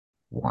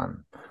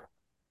One.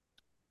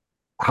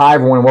 Hi,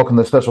 everyone, and welcome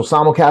to the special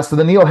simulcast of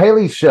the Neil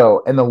Haley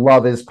Show and the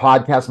Love Is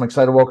podcast. I'm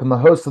excited to welcome the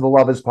host of the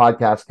Love Is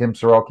podcast, Kim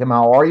Sorrelle. Kim,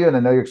 how are you? And I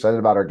know you're excited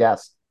about our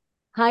guest.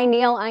 Hi,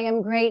 Neil. I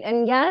am great.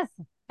 And yes,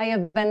 I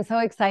have been so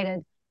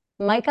excited.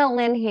 Micah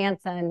Lynn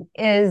Hanson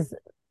is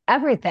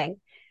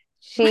everything.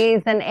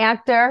 She's an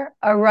actor,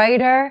 a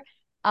writer,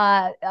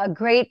 a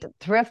great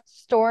thrift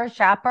store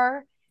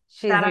shopper.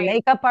 She's That a I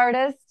makeup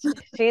artist.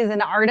 She's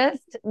an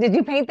artist. Did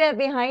you paint that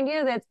behind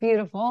you? That's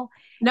beautiful.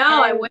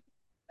 no, I And would,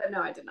 but no,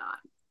 I did not.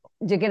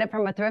 did you get it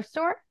from a thrift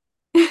store?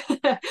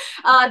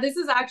 This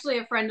is actually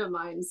a friend of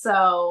mine,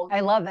 so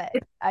I love it.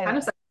 it's kind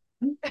of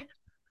sad.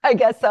 I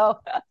guess so.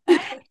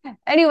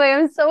 Anyway,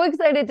 I'm so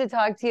excited to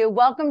talk to you.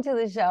 Welcome to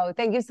the show.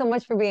 Thank you so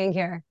much for being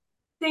here.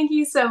 Thank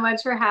you so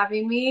much for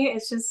having me.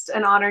 It's just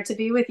an honor to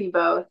be with you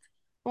both.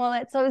 Well,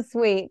 that's so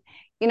sweet.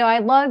 I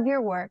love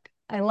your work.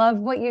 I love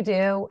what you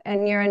do,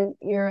 and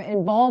you're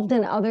involved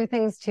in other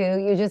things too.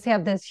 You just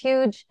have this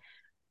huge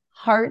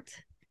heart.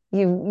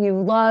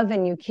 You love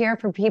and you care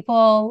for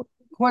people.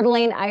 Coeur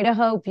d'Alene,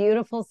 Idaho,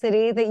 beautiful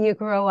city that you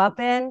grew up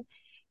in.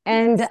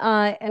 And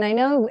Yes. and I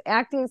know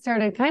acting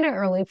started kind of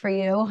early for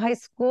you, high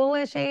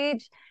schoolish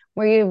age,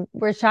 where you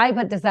were shy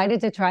but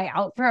decided to try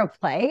out for a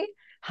play.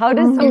 How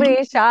does Mhm.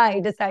 somebody shy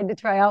decide to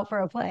try out for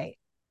a play?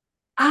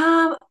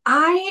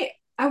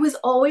 I was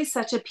always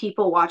such a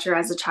people watcher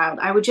as a child.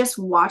 I would just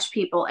watch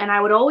people and I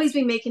would always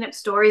be making up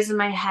stories in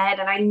my head.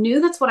 And I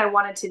knew that's what I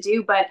wanted to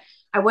do, but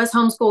I was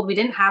homeschooled. We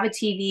didn't have a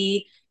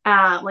TV.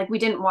 Like we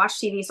didn't watch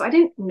TV. So I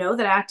didn't know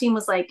that acting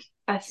was like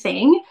a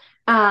thing.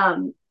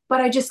 But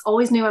I just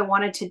always knew I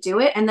wanted to do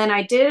it. And then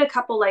I did a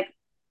couple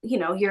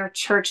your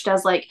church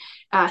does like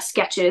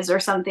sketches or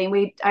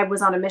something. I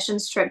was on a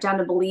missions trip down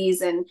to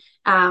Belize and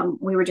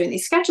we were doing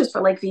these sketches for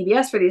like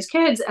VBS for these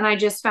kids. And I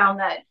just found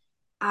that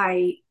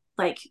I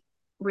like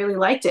really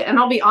liked it. And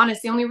I'll be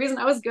honest, the only reason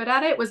I was good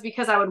at it was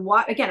because I would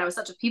watch, again, I was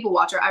such a people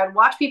watcher. I would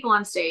watch people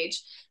on stage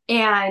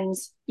and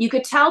you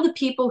could tell the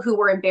people who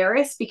were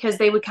embarrassed because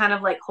they would kind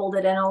of like hold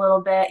it in a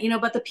little bit,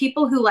 but the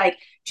people who like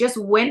just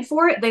went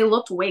for it, they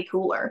looked way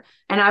cooler.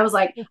 And I was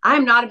like,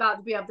 I'm not about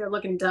to be up there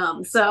looking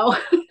dumb. So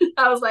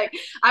I was like,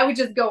 I would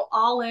just go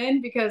all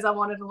in because I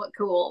wanted to look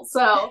cool.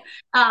 So,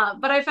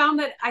 but I found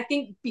that I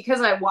think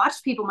because I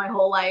watched people my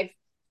whole life,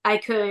 I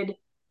could,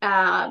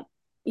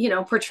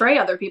 portray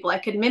other people. I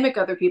could mimic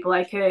other people.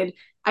 I could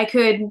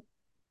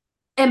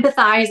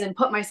empathize and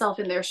put myself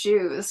in their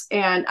shoes.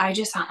 And I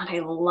just found that I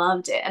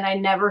loved it. And I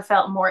never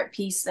felt more at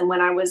peace than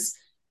when I was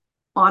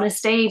on a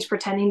stage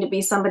pretending to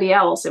be somebody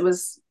else. It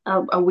was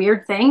a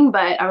weird thing,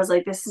 but I was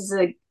like,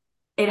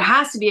 it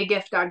has to be a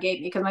gift God gave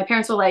me because my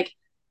parents were like,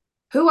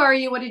 who are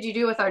you? What did you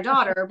do with our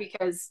daughter?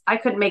 Because I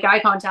couldn't make eye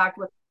contact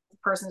with the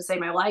person to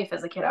save my life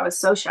as a kid. I was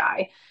so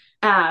shy.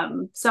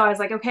 So I was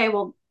like, okay,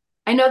 well,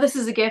 I know this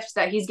is a gift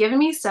that he's given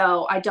me,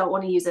 so I don't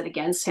want to use it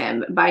against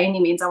him by any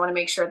means. I want to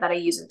make sure that I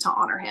use it to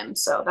honor him.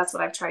 So that's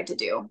what I've tried to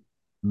do.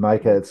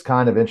 Micah, it's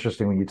kind of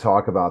interesting when you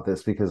talk about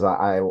this because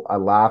I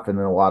laugh in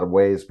a lot of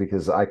ways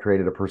because I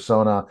created a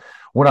persona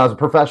when I was a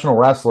professional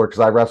wrestler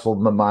because I wrestled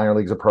in the minor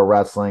leagues of pro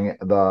wrestling.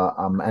 The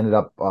ended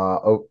up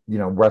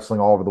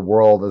wrestling all over the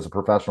world as a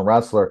professional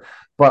wrestler.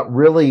 But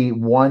really,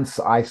 once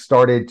I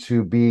started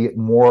to be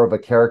more of a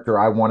character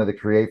I wanted to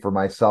create for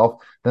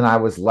myself, then I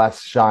was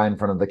less shy in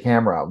front of the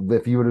camera.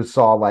 If you would have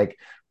saw like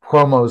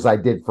promos I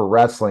did for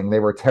wrestling, they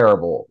were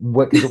terrible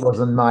because it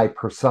wasn't my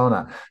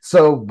persona.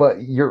 So, but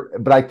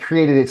I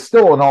created it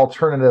still an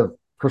alternative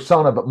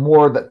persona, but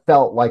more that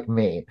felt like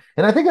me.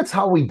 And I think that's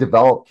how we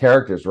develop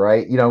characters,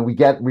 right?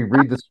 We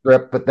read the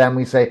script, but then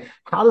we say,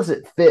 how does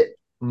it fit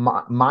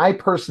my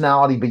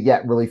personality, but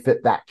yet really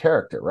fit that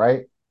character,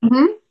 right?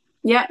 Mm-hmm.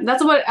 Yeah,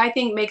 that's what I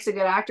think makes a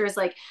good actor is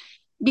like,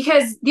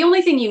 because the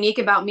only thing unique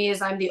about me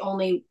is I'm the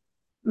only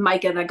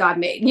Micah that God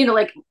made,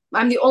 like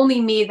I'm the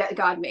only me that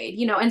God made,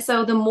 and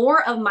so the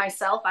more of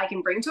myself I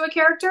can bring to a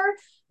character,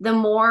 the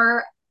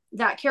more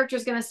that character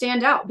is going to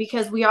stand out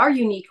because we are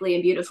uniquely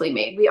and beautifully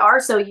made. We are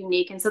so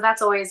unique. And so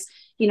that's always,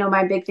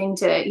 my big thing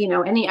to,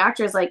 any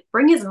actor is like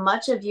bring as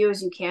much of you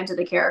as you can to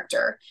the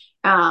character.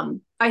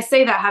 I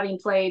say that having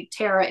played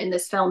Tara in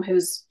this film,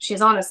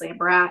 she's honestly a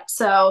brat.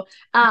 So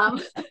I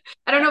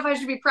don't know if I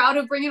should be proud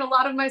of bringing a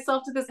lot of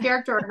myself to this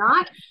character or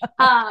not.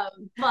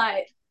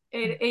 But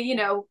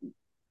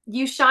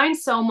you shine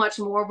so much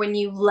more when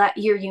you let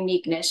your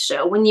uniqueness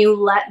show, when you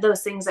let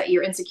those things that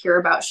you're insecure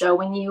about show,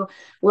 when you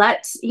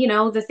let,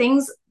 the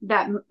things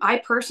that I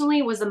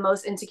personally was the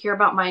most insecure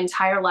about my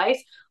entire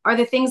life are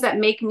the things that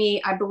make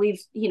me, I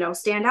believe,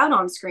 stand out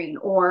on screen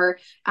or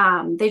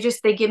they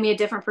give me a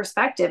different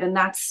perspective. And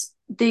that's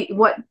the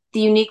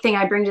unique thing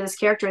I bring to this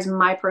character is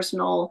my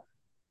personal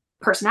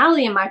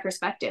personality and my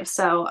perspective.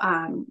 So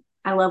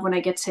I love when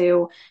I get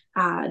to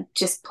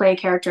just play a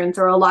character and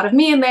throw a lot of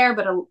me in there,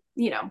 but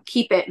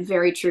keep it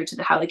very true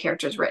to how the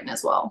character is written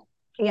as well.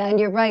 Yeah, and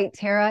you're right.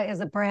 Tara is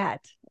a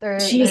brat.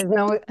 She's There's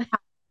no,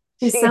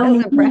 she she's so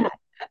is a mean. brat.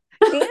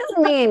 She is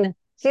mean.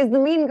 She's the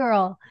mean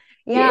girl.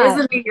 She is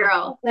Yeah. a mean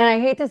girl. And I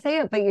hate to say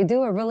it, but you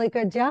do a really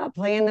good job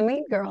playing the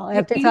mean girl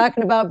after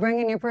talking about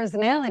bringing your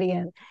personality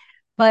in.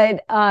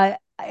 but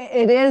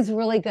it is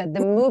really good.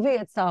 The movie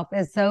itself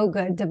is so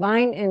good.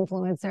 Divine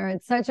Influencer.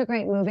 It's such a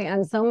great movie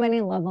on so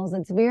many levels.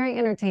 It's very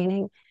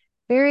entertaining,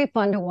 very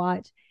fun to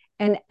watch,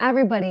 and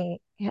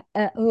everybody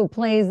who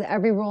plays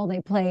every role they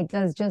play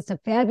does just a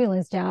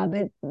fabulous job.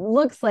 It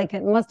looks like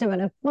it must have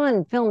been a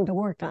fun film to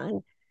work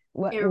on.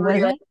 What It was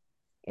really, it?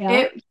 Yeah.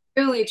 it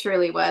truly,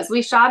 truly was.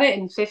 We shot it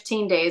in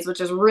 15 days, which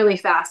is really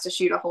fast to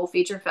shoot a whole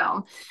feature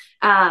film.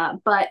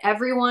 But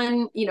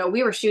everyone,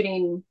 we were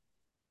shooting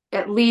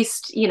at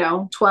least,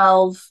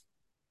 12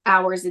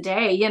 hours a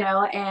day,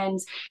 and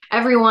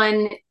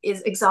everyone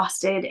is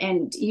exhausted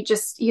and you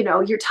just,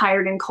 you're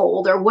tired and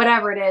cold or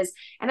whatever it is.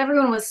 And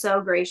everyone was so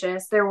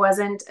gracious. There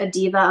wasn't a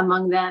diva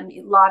among them.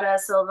 Lada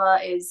Silva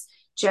is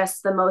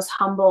just the most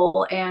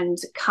humble and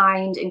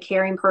kind and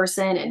caring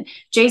person. And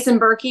Jason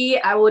Berkey,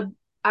 I would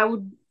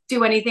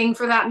do anything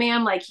for that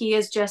man. Like, he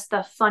is just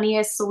the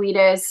funniest,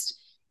 sweetest,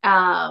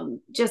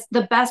 just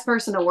the best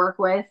person to work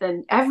with.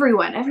 And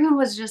everyone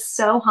was just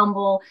so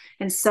humble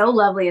and so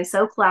lovely and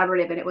so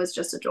collaborative, and it was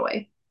just a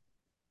joy.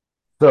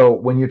 So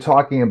when you're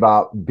talking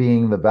about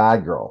being the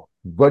bad girl,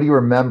 what do you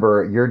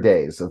remember your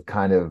days of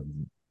kind of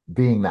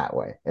being that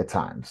way at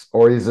times?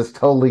 Or is this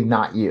totally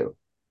not you?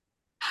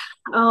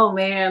 Oh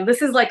man,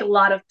 this is like a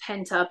lot of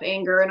pent up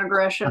anger and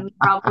aggression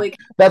probably.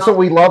 That's what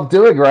we love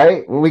doing,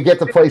 right? When we get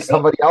to play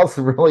somebody else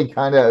and really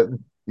kind of,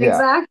 yeah.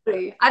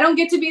 Exactly. I don't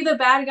get to be the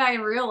bad guy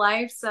in real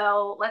life,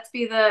 so let's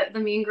be the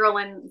mean girl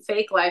in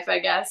fake life, I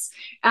guess.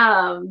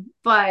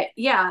 But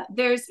yeah,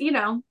 there's,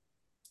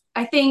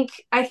 I think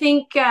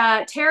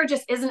Tara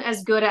just isn't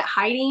as good at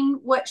hiding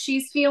what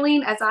she's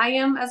feeling as I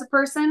am as a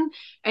person.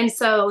 And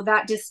so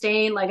that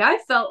disdain, like, I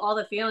felt all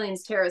the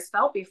feelings Tara's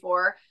felt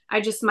before. I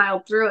just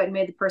smiled through it and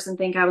made the person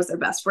think I was their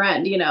best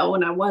friend,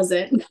 when I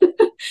wasn't.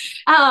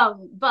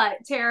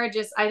 But Tara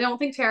just, I don't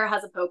think Tara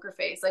has a poker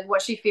face. Like,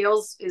 what she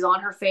feels is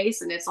on her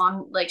face, and it's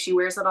on, like, she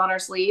wears it on her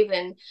sleeve.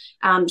 And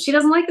she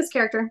doesn't like this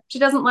character. She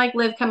doesn't like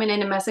Liv coming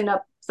in and messing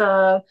up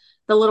the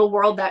little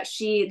world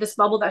this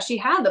bubble that she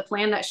had, the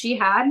plan that she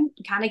had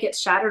kind of gets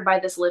shattered by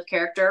this Liv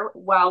character,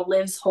 while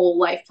Liv's whole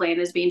life plan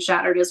is being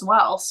shattered as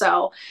well.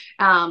 So,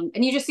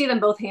 and you just see them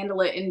both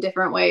handle it in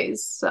different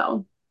ways.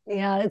 So.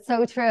 Yeah, it's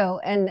so true.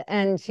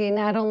 And she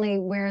not only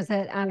wears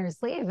it on her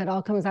sleeve, it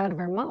all comes out of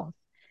her mouth.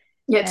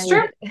 Yeah, it's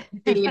true.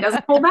 She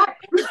doesn't hold back.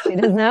 She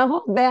does not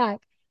hold back.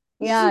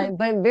 Yeah,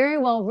 but very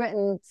well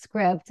written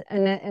script,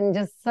 and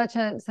just such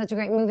a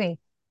great movie.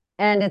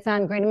 And it's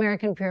on Great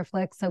American Pure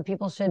Flix, so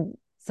people should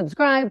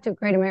subscribe to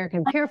Great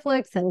American Pure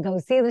Flix and go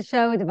see the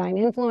show, Divine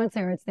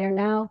Influencer. It's there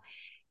now.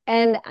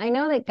 And I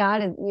know that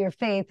God, your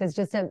faith, is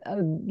just a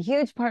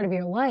huge part of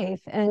your life,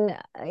 and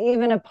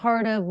even a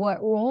part of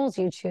what roles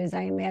you choose,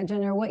 I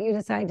imagine, or what you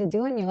decide to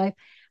do in your life.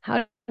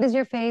 How does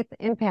your faith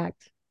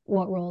impact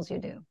what roles you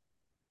do?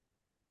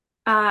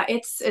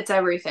 It's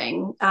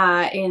everything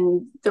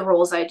in the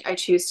roles I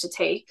choose to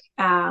take.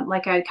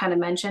 Like I kind of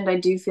mentioned, I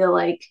do feel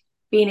like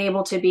being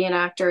able to be an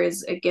actor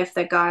is a gift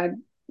that God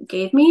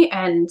gave me,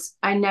 and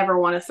I never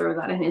want to throw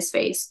that in his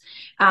face.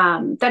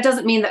 That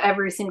doesn't mean that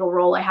every single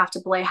role I have to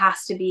play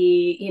has to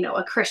be,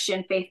 a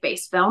Christian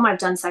faith-based film. I've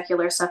done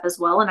secular stuff as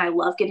well, and I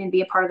love getting to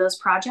be a part of those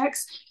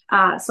projects,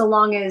 so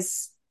long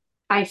as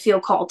I feel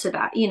called to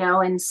that,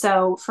 and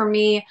so for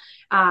me,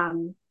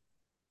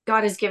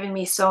 God has given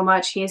me so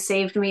much. He has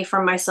saved me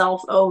from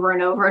myself over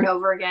and over and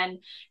over again.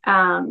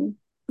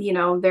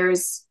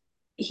 There's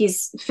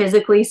he's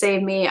physically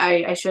saved me.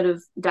 I should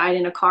have died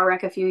in a car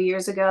wreck a few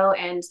years ago.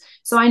 And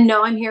so I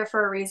know I'm here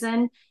for a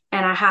reason.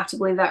 And I have to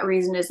believe that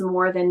reason is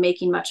more than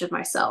making much of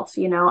myself.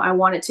 I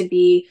want it to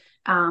be,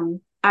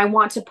 I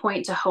want to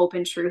point to hope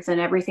and truth in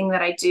everything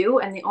that I do.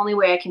 And the only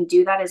way I can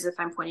do that is if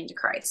I'm pointing to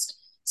Christ.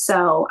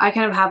 So I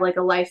kind of have like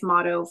a life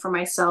motto for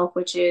myself,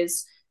 which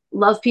is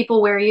love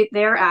people where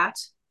they're at,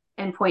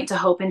 and point to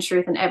hope and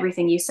truth in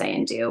everything you say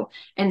and do.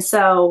 And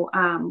so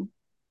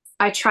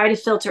I try to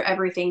filter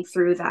everything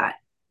through that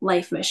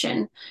life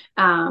mission.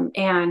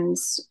 And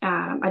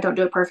I don't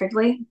do it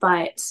perfectly,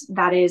 but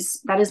that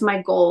is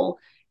my goal.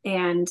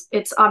 And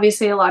it's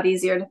obviously a lot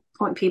easier to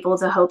point people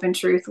to hope and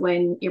truth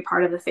when you're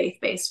part of a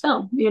faith-based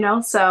film,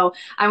 So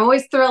I'm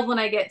always thrilled when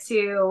I get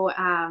to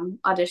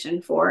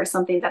audition for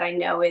something that I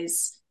know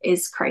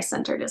is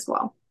Christ-centered as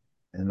well.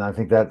 And I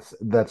think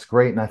that's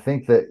great. And I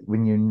think that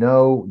when you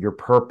know your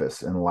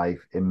purpose in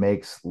life, it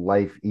makes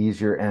life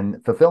easier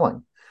and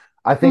fulfilling.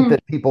 I think that a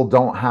lot of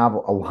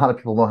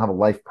people don't have a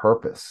life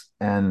purpose.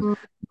 And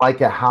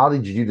Micah, how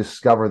did you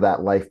discover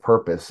that life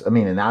purpose? I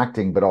mean, in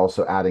acting, but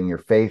also adding your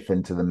faith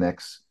into the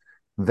mix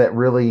that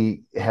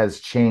really has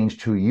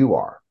changed who you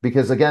are.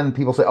 Because again,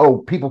 people say, oh,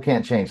 people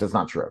can't change. That's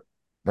not true.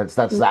 That's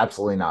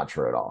absolutely not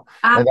true at all.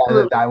 And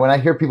when I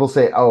hear people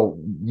say, "Oh,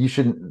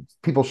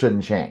 people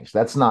shouldn't change,"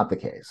 that's not the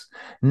case.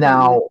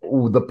 Now,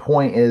 the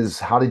point is,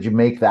 how did you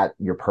make that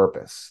your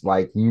purpose?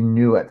 Like, you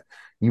knew it.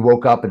 You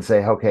woke up and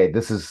say, "Okay,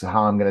 this is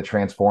how I'm going to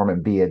transform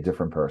and be a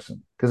different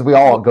person." Because we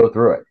all go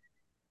through it.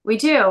 We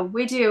do.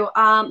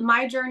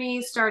 My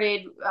journey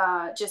started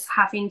just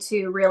having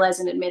to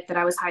realize and admit that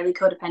I was highly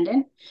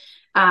codependent.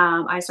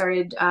 I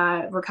started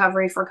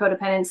recovery for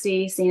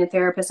codependency, seeing a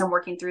therapist and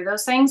working through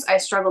those things. I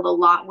struggled a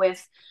lot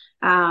with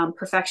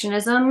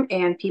perfectionism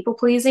and people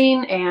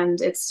pleasing. And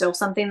it's still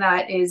something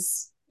that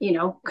is,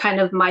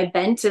 kind of my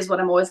bent is what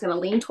I'm always going to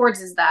lean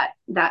towards is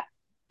that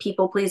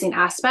people pleasing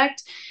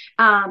aspect.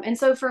 And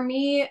so for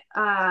me,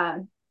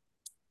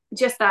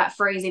 just that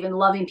phrase, even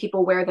loving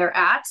people where they're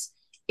at,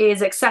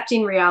 is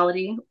accepting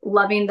reality,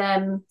 loving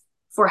them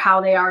for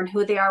how they are and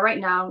who they are right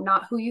now,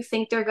 not who you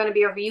think they're going to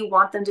be or who you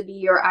want them to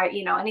be or,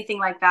 anything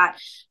like that.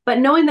 But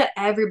knowing that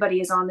everybody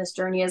is on this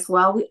journey as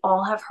well. We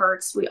all have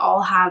hurts. We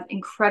all have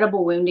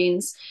incredible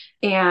woundings.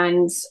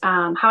 And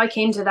how I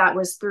came to that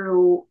was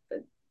through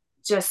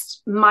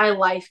just my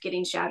life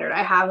getting shattered.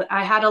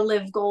 I had a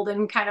live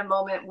golden kind of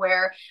moment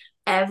where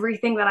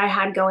everything that I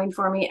had going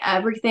for me,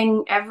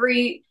 everything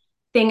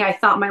I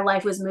thought my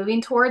life was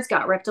moving towards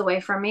got ripped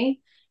away from me.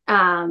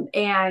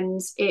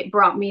 And it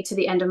brought me to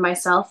the end of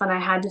myself, and I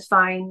had to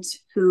find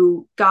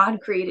who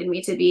God created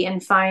me to be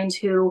and find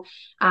who,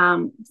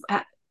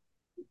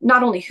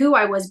 not only who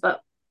I was,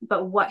 but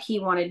what he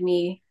wanted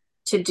me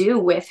to do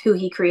with who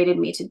he created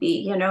me to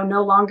be,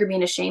 no longer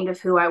being ashamed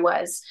of who I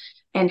was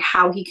and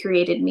how he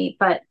created me,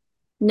 but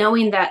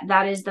knowing that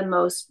that is the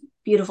most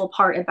beautiful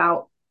part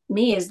about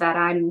me is that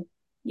I'm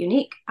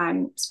unique.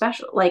 I'm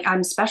special. Like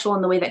I'm special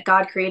in the way that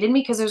God created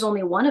me because there's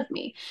only one of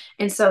me.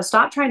 And so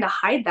stop trying to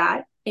hide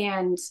that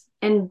and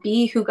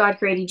be who God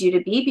created you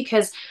to be,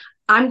 because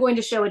I'm going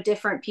to show a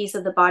different piece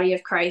of the body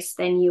of Christ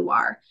than you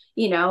are,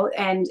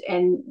 and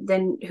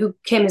then who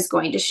Kim is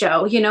going to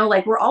show,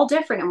 like we're all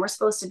different and we're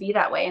supposed to be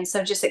that way. And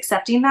so just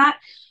accepting that,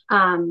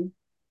 and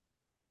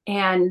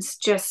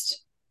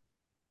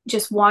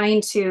just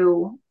wanting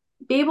to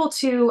be able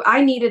to,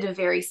 I needed a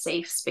very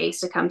safe space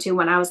to come to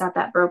when I was at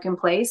that broken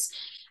place,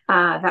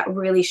 that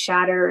really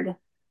shattered,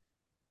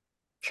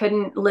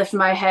 couldn't lift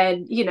my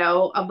head,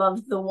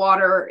 above the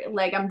water.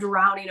 Like I'm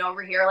drowning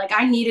over here. Like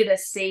I needed a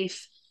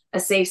safe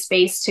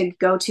space to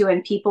go to,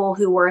 and people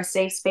who were a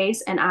safe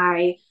space. And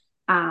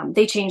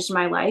they changed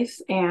my life.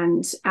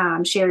 And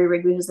Sherry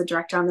Rigby, who's the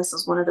director on this,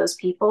 is one of those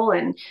people.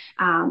 And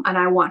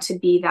I want to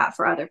be that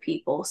for other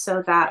people.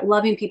 So that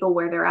loving people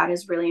where they're at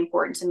is really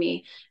important to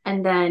me.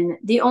 And then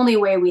the only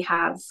way we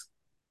have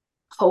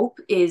hope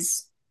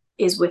is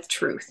with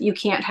truth. You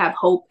can't have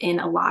hope in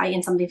a lie,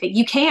 in something fake.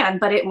 You can,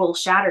 but it will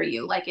shatter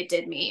you like it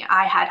did me.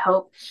 I had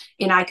hope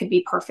and I could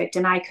be perfect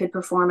and I could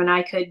perform and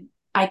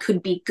I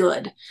could be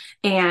good.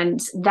 And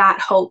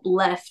that hope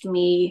left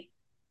me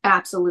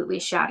absolutely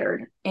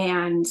shattered.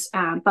 And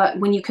but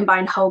when you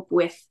combine hope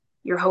with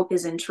your hope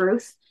is in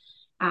truth,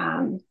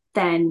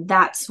 then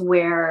that's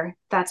where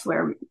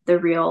the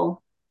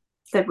real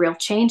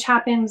change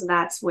happens.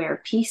 That's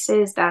where peace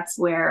is. That's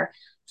where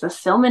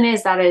fulfillment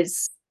is. That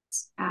is,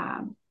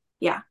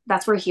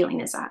 that's where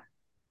healing is at.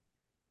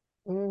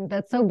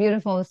 That's so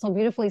beautiful. So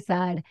beautifully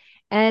said.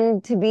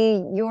 And to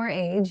be your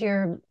age,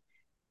 you're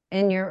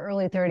in your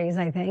early 30s,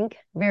 I think,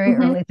 very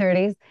early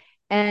 30s.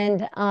 And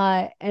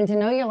to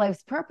know your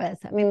life's purpose.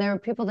 I mean, there are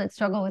people that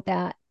struggle with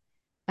that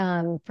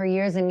for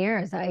years and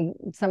years. I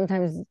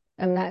sometimes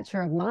am not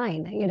sure of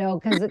mine,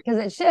 because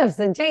it shifts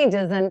and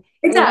changes, and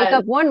you wake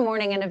up one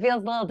morning and it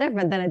feels a little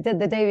different than it did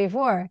the day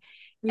before.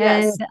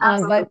 Yes,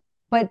 and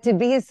but to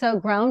be so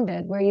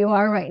grounded where you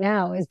are right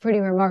now is pretty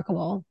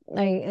remarkable.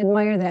 I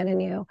admire that in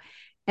you,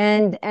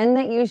 and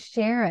that you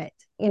share it.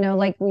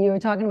 Like you were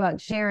talking about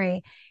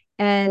Sherry,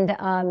 and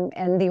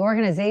the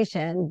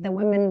organization, the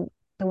women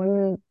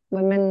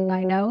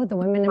I know, the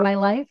women in my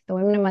life,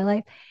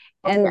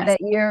 and that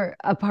you're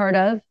a part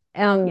of.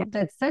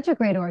 That's such a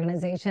great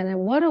organization, and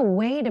what a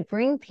way to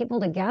bring people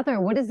together.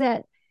 What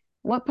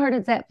part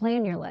does that play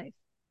in your life?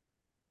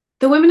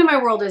 The Women in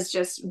My World is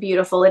just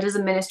beautiful. It is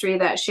a ministry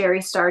that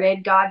Sherry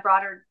started. God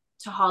brought her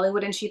to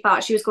Hollywood, and she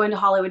thought she was going to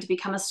Hollywood to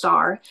become a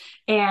star.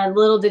 And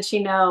little did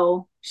she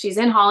know, she's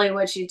in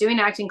Hollywood, she's doing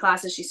acting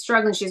classes, she's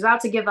struggling, she's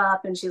about to give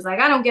up, and she's like,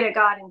 I don't get it,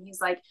 God. And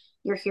he's like,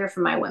 you're here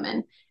for my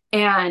women.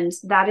 And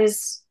that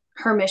is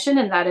her mission,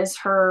 and that is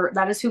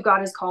who God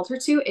has called her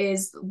to,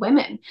 is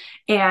women.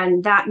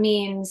 And that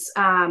means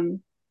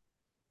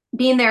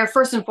being there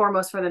first and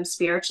foremost for them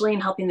spiritually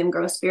and helping them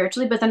grow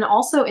spiritually, but then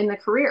also in the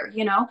career.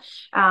 You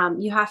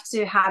have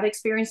to have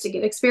experience to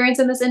get experience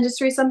in this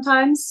industry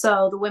sometimes.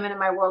 So the Women in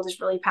My World is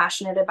really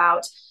passionate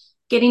about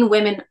getting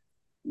women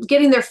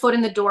getting their foot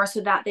in the door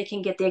so that they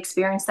can get the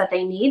experience that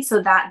they need,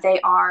 so that they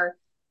are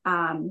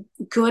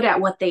good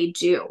at what they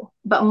do.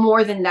 But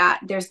more than that,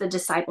 there's the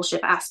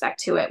discipleship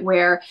aspect to it,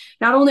 where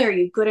not only are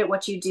you good at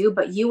what you do,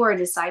 but you are a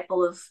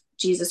disciple of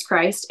Jesus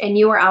Christ, and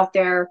you are out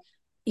there,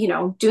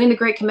 doing the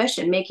Great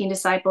Commission, making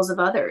disciples of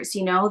others.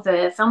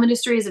 The film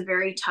industry is a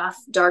very tough,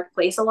 dark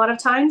place a lot of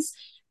times,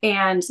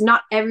 and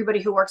not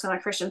everybody who works on a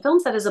Christian film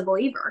set is a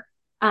believer.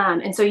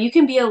 And so you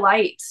can be a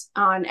light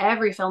on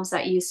every film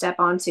set you step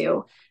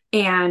onto.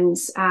 And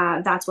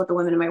that's what the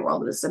Women in My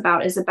World is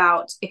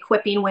about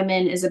equipping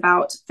women, is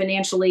about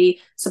financially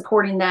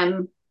supporting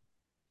them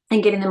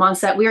and getting them on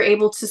set. We were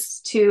able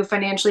to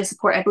financially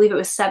support, I believe it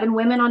was 7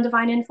 women on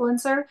Divine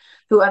Influencer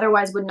who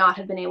otherwise would not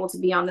have been able to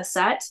be on the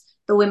set.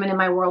 the women in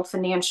my world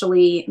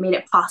financially, made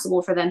it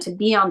possible for them to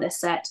be on this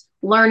set,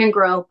 learn and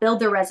grow, build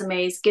their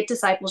resumes, get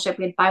discipleship.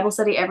 We had Bible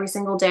study every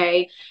single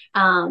day.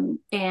 And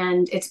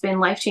it's been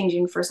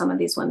life-changing for some of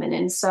these women.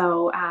 And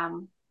so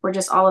we're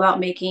just all about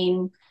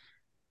making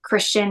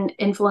Christian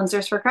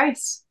influencers for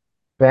Christ.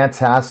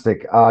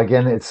 Fantastic.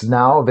 Again, it's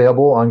now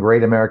available on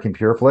Great American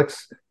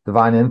Pureflix,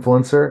 Divine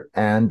Influencer.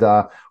 And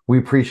we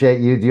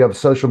appreciate you. Do you have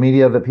social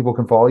media that people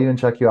can follow you and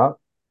check you out?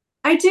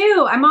 I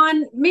do. I'm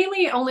on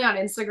mainly only on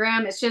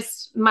Instagram. It's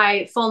just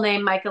my full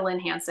name, Micah Lynn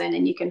Hanson,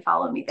 and you can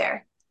follow me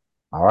there.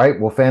 All right.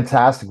 Well,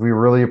 fantastic. We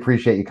really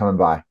appreciate you coming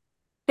by.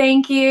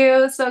 Thank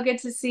you. So good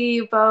to see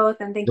you both.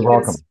 And thank You're you for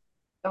welcome.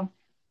 this.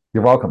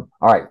 You're welcome.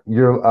 All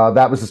right.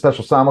 That was a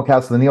special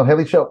simulcast of the Neil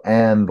Haley Show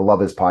and the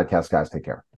Love Is podcast, guys. Take care.